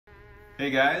Hey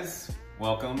guys,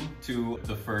 welcome to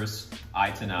the first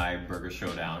Eye to Nigh Burger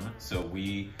Showdown. So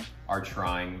we are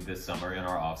trying this summer in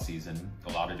our off season a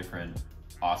lot of different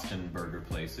Austin burger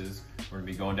places. We're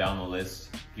gonna be going down the list,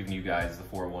 giving you guys the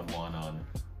 411 on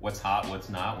what's hot, what's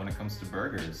not when it comes to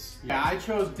burgers. Yeah, I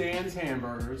chose Dan's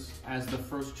Hamburgers as the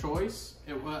first choice.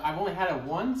 I've only had it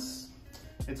once.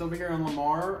 It's over here in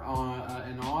Lamar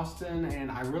in Austin,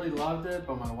 and I really loved it,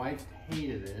 but my wife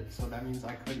hated it, so that means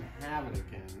I couldn't have it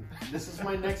again. This is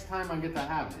my next time I get to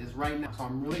have it, is right now, so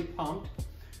I'm really pumped.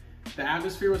 The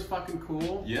atmosphere was fucking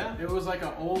cool. Yeah. It was like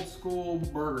an old school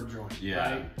burger joint,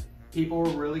 Yeah. right? People were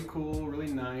really cool,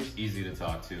 really nice. Easy to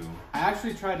talk to. I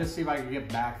actually tried to see if I could get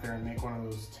back there and make one of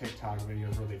those TikTok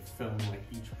videos where they film like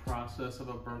each process of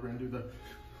a burger and do the...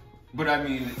 But I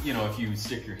mean, you know, if you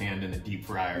stick your hand in the deep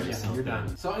fryer or something. You're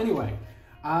done. So anyway,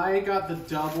 I got the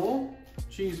double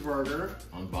cheeseburger.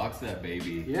 Unbox that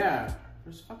baby. Yeah.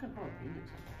 There's fucking jalapenos.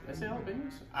 Did I say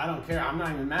jalapenos? I don't care. I'm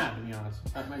not even mad, to be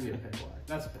honest. That might be a pickle.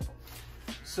 That's a pickle.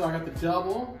 So I got the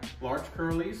double, large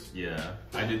curlies. Yeah,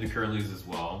 I did the curlies as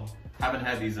well. Haven't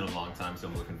had these in a long time, so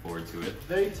I'm looking forward to it.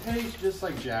 They taste just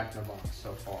like Jack in the Box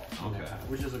so far. Okay.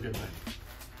 Which is a good thing.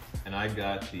 And I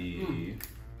got the...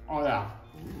 Oh yeah.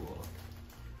 Ooh.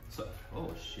 So,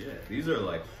 oh shit. These are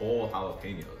like whole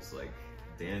jalapenos. Like,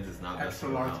 Dan's is not Extra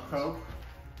messing large around. Coke.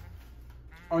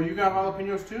 Oh, you got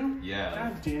jalapenos too? Yeah.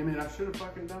 God damn it, I should have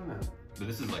fucking done that. But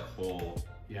this is like whole.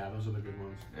 Yeah, those are the good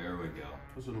ones. There we go.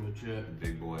 Those are legit.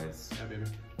 Big boys. Yeah, baby.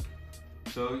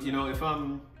 So, you know, if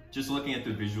I'm just looking at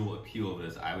the visual appeal of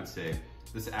this, I would say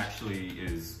this actually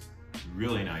is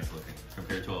really nice looking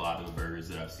compared to a lot of the burgers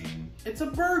that I've seen. It's a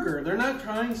burger. They're not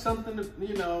trying something to,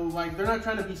 you know, like they're not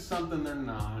trying to be something they're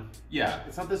not. Yeah.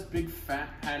 It's not this big fat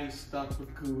patty stuffed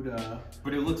with Gouda.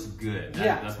 But it looks good.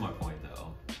 Yeah. That's my point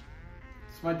though.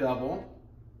 It's my double.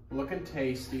 Looking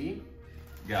tasty.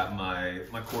 Got my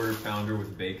quarter pounder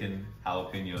with bacon,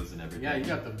 jalapenos, and everything. Yeah, you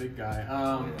got the big guy.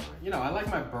 You know, I like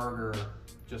my burger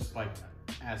just like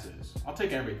as is. I'll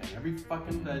take everything, every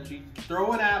fucking veggie.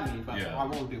 Throw it at me, but Yeah. I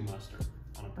won't do mustard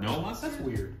on a burger. No mustard? That's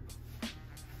weird.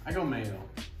 I go mayo,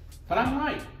 but I'm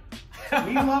right.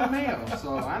 We love mayo,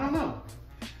 so I don't know.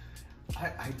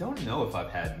 I don't know if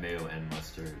I've had mayo and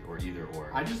mustard or either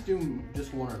or. I just do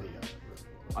just one or the other.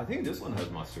 I think this one has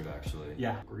mustard actually.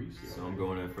 Yeah, greasy. So I'm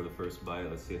going in for the first bite.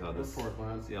 Let's see how this. Go for it,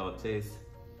 lads. See how it tastes.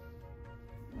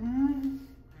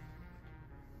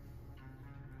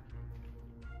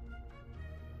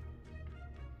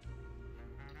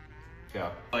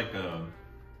 Yeah, like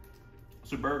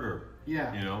it's a burger.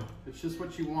 Yeah. You know, It's just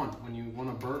what you want. When you want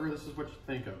a burger, this is what you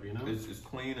think of, you know? it's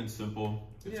clean and simple.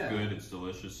 It's Yeah. good. It's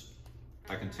delicious.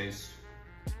 I can taste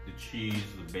the cheese,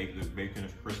 the bacon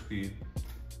is crispy.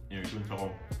 You know, you can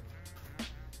tell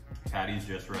patty's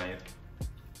just right.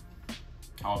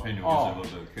 Jalapeno gives it a little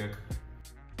bit of kick.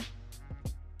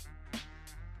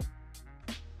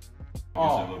 Gives it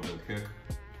a little bit of kick.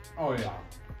 Oh yeah.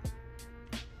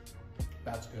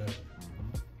 That's good.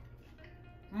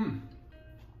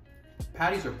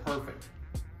 Patties are perfect.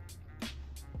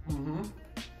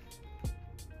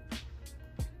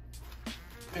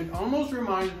 It almost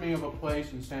reminds me of a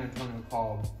place in San Antonio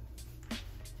called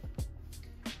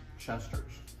Chester's.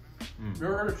 You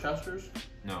ever heard of Chester's?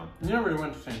 No. You never really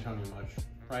went to San Antonio much,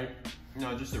 right?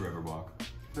 No, just a Riverwalk.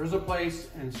 There's a place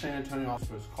in San Antonio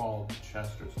also called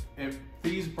Chester's.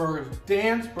 These burgers,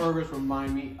 Dan's burgers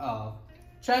remind me of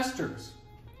Chester's.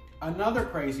 Another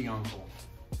crazy uncle.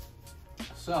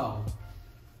 So,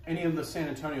 any of the San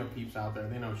Antonio peeps out there,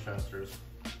 they know Chester's.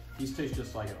 These taste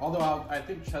just like it. Although I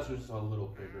think Chester's is a little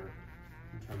bigger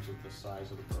in terms of the size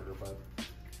of the burger, but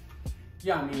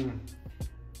yeah, I mean,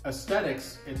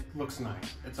 aesthetics, it looks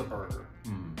nice. It's a burger.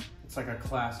 It's like a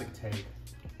classic take.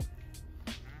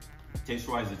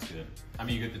 Taste-wise, it's good. I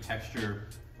mean, you get the texture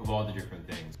of all the different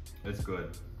things. It's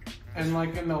good. And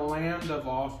like in the land of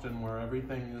Austin where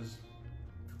everything is,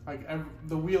 like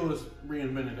the wheel is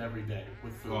reinvented every day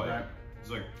with food, right? It's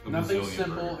like a Nothing's bazillion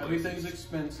simple, burger everything's places.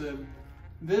 expensive.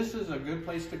 This is a good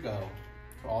place to go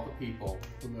to all the people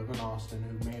who live in Austin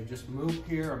who may have just moved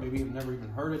here or maybe have never even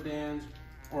heard of Dan's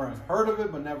or have heard of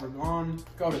it but never gone.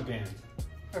 Go to Dan's.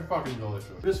 They're fucking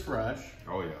delicious. It's fresh.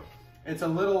 Oh yeah. It's a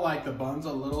little like the bun's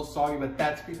a little soggy, but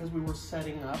that's because we were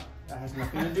setting up. That has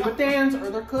nothing to do with Dan's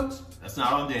or their cooks. That's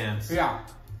not on Dan's. Yeah.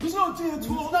 It's not Dan's.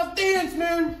 It's not Dan's,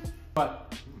 man.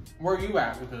 But where are you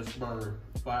at with this burger,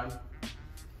 Vlad?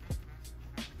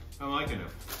 I'm liking it.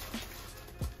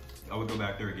 I would go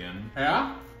back there again.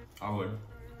 Yeah? I would.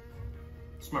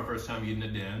 It's my first time eating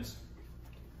at Dan's.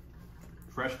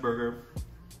 Fresh burger.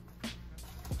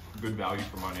 Good value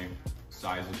for money.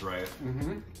 Size is right.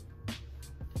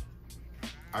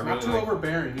 Not too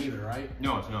overbearing either, right?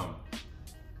 No, it's not.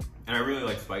 And I really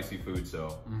like spicy food,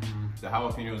 so the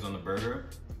jalapenos on the burger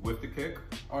with the kick.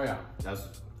 Oh yeah.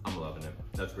 I'm loving it.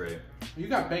 That's great. You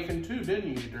got bacon too,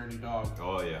 didn't you, you dirty dog?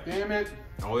 Oh yeah. Damn it.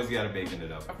 Always gotta bacon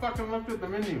it up. I fucking looked at the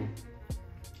menu.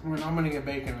 When I'm gonna get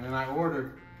bacon, and then I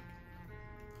ordered.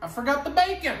 I forgot the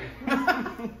bacon!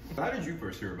 How did you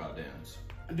first hear about Dan's?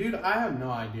 Dude, I have no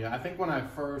idea. I think when I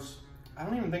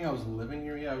don't even think I was living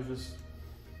here yet.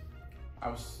 I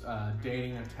was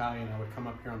dating an Italian. I would come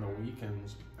up here on the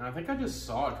weekends. And I think I just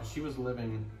saw it because she was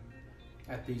living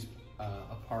at these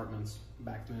apartments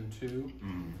back then too.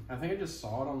 I think I just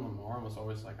saw it on Lamar and was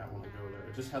always like, I want to go there.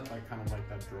 It just had like kind of like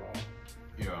that draw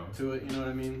to it, you know what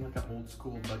I mean? Like an old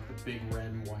school, like the big red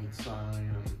and white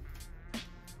sign.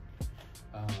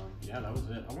 And, yeah, that was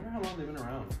it. I wonder how long they've been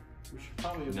around. We should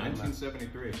probably have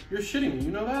 1973. You're shitting me,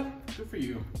 you know that? Good for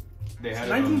you. They had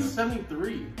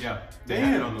 1973. They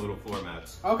had it on the little floor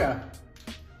mats. Okay.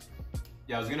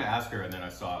 Yeah, I was gonna ask her and then I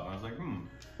saw it and I was like,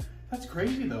 That's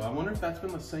crazy though. I wonder if that's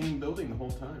been the same building the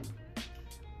whole time.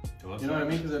 You know what I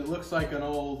mean? Because it looks like an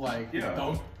old, like,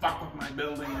 don't fuck with my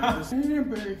building. No,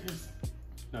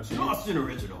 it's an Austin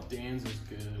original. Dan's is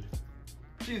good.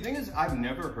 See, the thing is, I've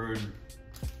never heard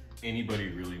anybody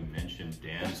really mention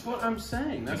Dan's. That's what I'm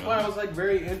saying. That's why I was like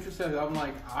very interested. I'm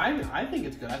like, I think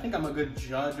it's good. I think I'm a good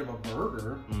judge of a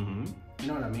burger. You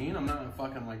know what I mean? I'm not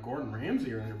fucking like Gordon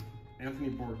Ramsay or Anthony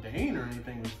Bourdain or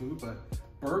anything with food, but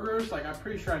burgers, like I'm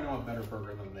pretty sure I know a better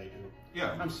burger than they do.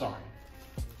 Yeah. I'm sorry.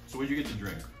 So what'd you get to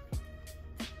drink?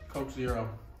 Coke Zero.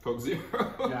 Coke Zero?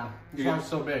 Yeah. This one's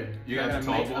so big. You got the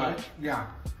tall boy? Yeah.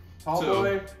 Tall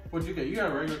boy. What'd you get? You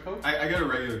got a regular Coke? I got a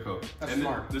regular Coke. That's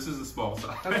smart. This is the small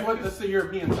size. That's the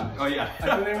European size. Oh yeah.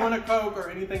 Like when they want a Coke or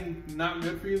anything not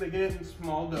good for you, they get it in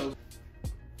small dose.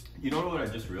 You know what I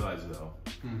just realized though?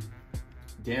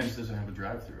 Dan's doesn't have a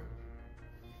drive-thru.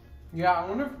 Yeah, I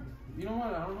wonder if, you know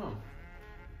what? I don't know.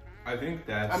 I think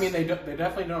that's... I mean, they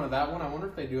definitely don't at that one. I wonder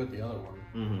if they do at the other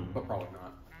one. But probably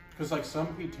not. Because like some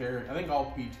pizzeria, I think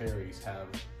all pizzerias have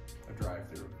a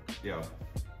drive-thru. Yeah.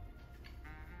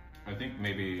 I think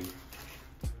maybe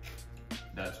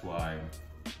that's why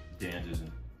Dan's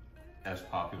isn't as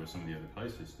popular as some of the other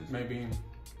places. Maybe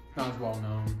not as well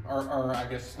known, or I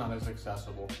guess it's not as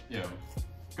accessible. Yeah,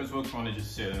 because folks want to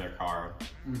just sit in their car,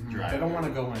 drive. They don't want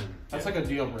to go in. That's like a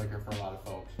deal breaker for a lot of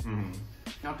folks.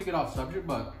 Not to get off subject,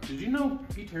 but did you know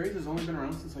Pete Terry's has only been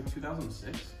around since like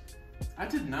 2006? I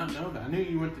did not know that. I knew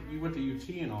you went to UT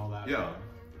and all that. Yeah.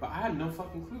 But I had no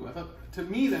fucking clue. I thought, to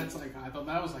me, that's like, I thought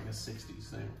that was like a 60s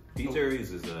thing. Pete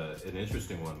Terry's is an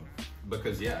interesting one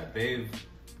because, yeah, they've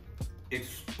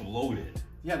exploded.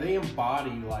 Yeah, they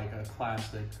embody like a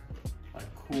classic, like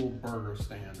cool burger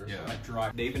stand or something. Like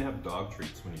drive. They even have dog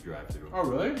treats when you drive through. Oh,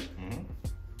 really?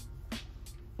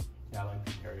 Yeah, I like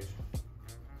Pete Terry's.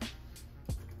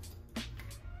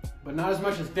 But not as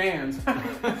much as Dan's.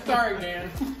 Sorry, Dan.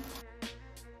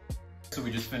 So we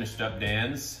just finished up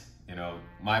Dan's. You know,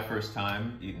 my first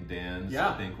time eating Dan's. Yeah.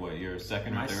 I think what, your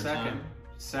second or third time?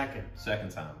 Second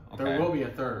time. Okay. There will be a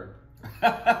third.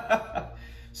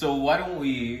 So why don't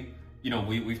we, you know,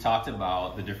 we've talked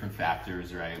about the different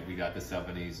factors, right? We got the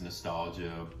 70s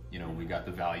nostalgia, you know, we got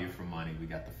the value for money, we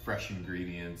got the fresh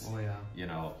ingredients. Oh yeah. You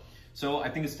know. So I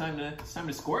think it's time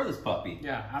to score this puppy.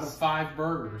 Yeah, out of 5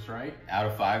 burgers, right? Out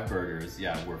of 5 burgers,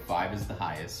 yeah, where 5 is the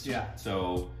highest. Yeah.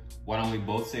 So why don't we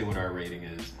both say what our rating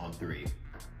is on 3?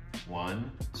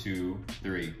 1, 2,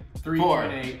 3.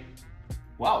 3.8.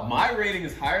 Wow, my rating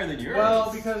is higher than yours.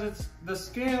 Well, because it's the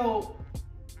scale.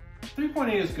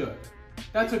 3.8 is good.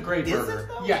 That's a great burger. Is it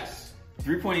though? Yes.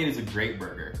 3.8 is a great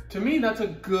burger. To me, that's a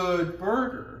good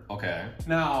burger. Okay.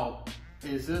 Now,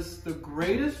 is this the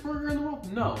greatest burger in the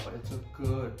world? No, but it's a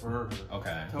good burger.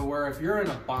 Okay. To where if you're in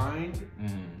a bind,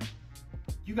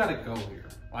 you gotta go here.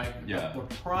 Like the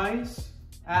price,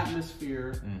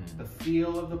 atmosphere, the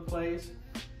feel of the place,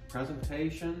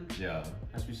 presentation. Yeah.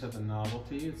 As we said, the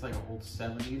novelty. It's like an old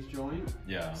 70s joint.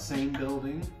 Yeah. Same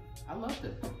building. I loved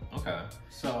it. Okay.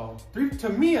 So to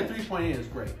me, a 3.8 is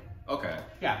great. Okay.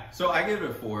 Yeah. So I give it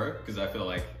a 4 because I feel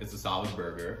like it's a solid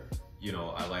burger. You know,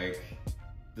 I like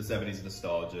the 70s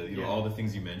nostalgia, you know, all the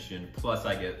things you mentioned. Plus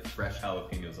I get fresh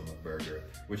jalapenos on the burger,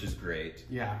 which is great.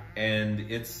 Yeah. And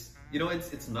it's, you know,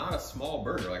 it's not a small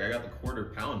burger. Like I got the quarter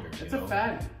pounder. It's a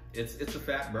fatty. It's a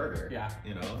fat burger. Yeah.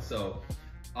 You know, so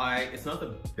it's not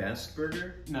the best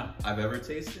burger I've ever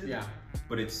tasted. Yeah.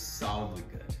 But it's solidly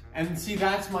good. And see,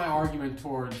 that's my argument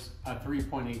towards a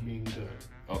 3.8 being good.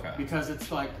 Okay. Because it's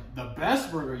like the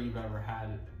best burger you've ever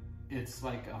had. It's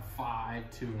like a 5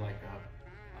 to like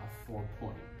a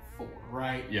 4.4,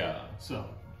 right? Yeah. So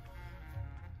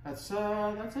that's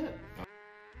it.